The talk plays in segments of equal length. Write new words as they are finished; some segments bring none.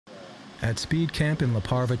At Speed Camp in La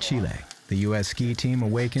Parva, Chile, the U.S. ski team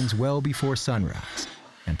awakens well before sunrise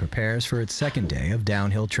and prepares for its second day of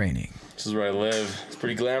downhill training. This is where I live. It's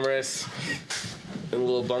pretty glamorous. In a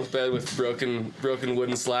little bunk bed with broken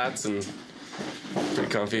wooden slats and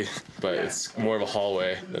pretty comfy, but it's more of a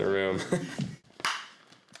hallway than a room.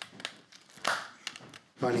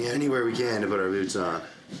 Finding anywhere we can to put our boots on.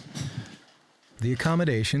 The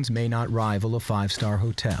accommodations may not rival a five-star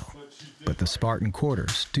hotel, but the Spartan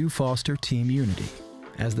quarters do foster team unity.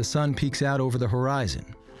 As the sun peeks out over the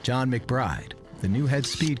horizon, John McBride, the new head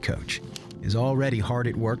speed coach, is already hard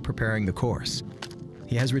at work preparing the course.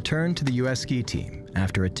 He has returned to the U.S. ski team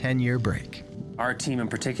after a 10-year break. Our team in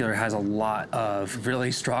particular has a lot of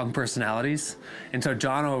really strong personalities, and so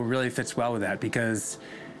Jono really fits well with that because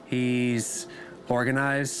he's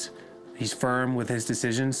organized, he's firm with his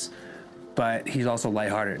decisions, but he's also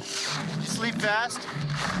lighthearted. You sleep fast?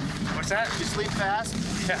 What's that? You sleep fast?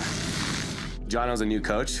 Yeah. Jono's a new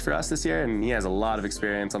coach for us this year, and he has a lot of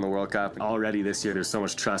experience on the World Cup. Already this year, there's so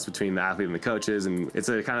much trust between the athlete and the coaches, and it's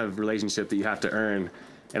a kind of relationship that you have to earn.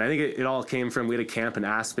 And I think it all came from, we had a camp in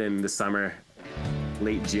Aspen this summer,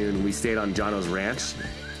 late June. We stayed on Jono's ranch.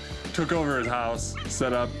 Took over his house,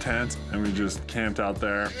 set up tents, and we just camped out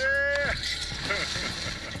there.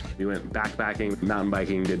 We went backpacking, mountain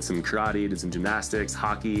biking, did some karate, did some gymnastics,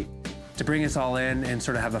 hockey. To bring us all in and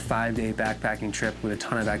sort of have a 5-day backpacking trip with a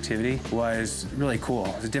ton of activity was really cool.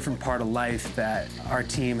 It's a different part of life that our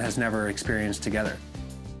team has never experienced together.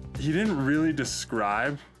 He didn't really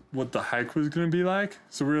describe what the hike was gonna be like,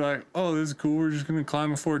 so we were like, oh, this is cool, we're just gonna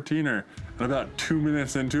climb a 14er. And about 2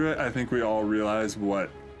 minutes into it, I think we all realized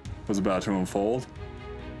what was about to unfold.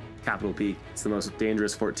 Capitol Peak, it's the most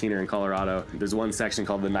dangerous 14er in Colorado. There's one section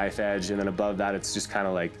called the Knife Edge, and then above that, it's just kind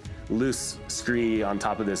of like loose scree on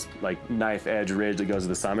top of this like knife edge ridge that goes to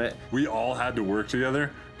the summit. We all had to work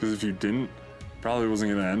together, because if you didn't, probably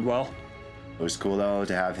wasn't gonna end well. It was cool though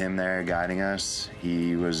to have him there guiding us.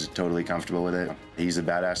 He was totally comfortable with it. He's a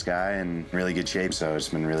badass guy and in really good shape, so it's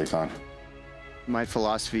been really fun. My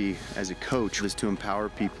philosophy as a coach is to empower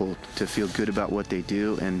people to feel good about what they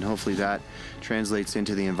do, and hopefully that translates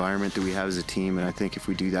into the environment that we have as a team. And I think if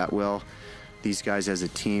we do that well, these guys as a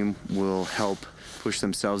team will help push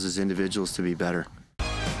themselves as individuals to be better.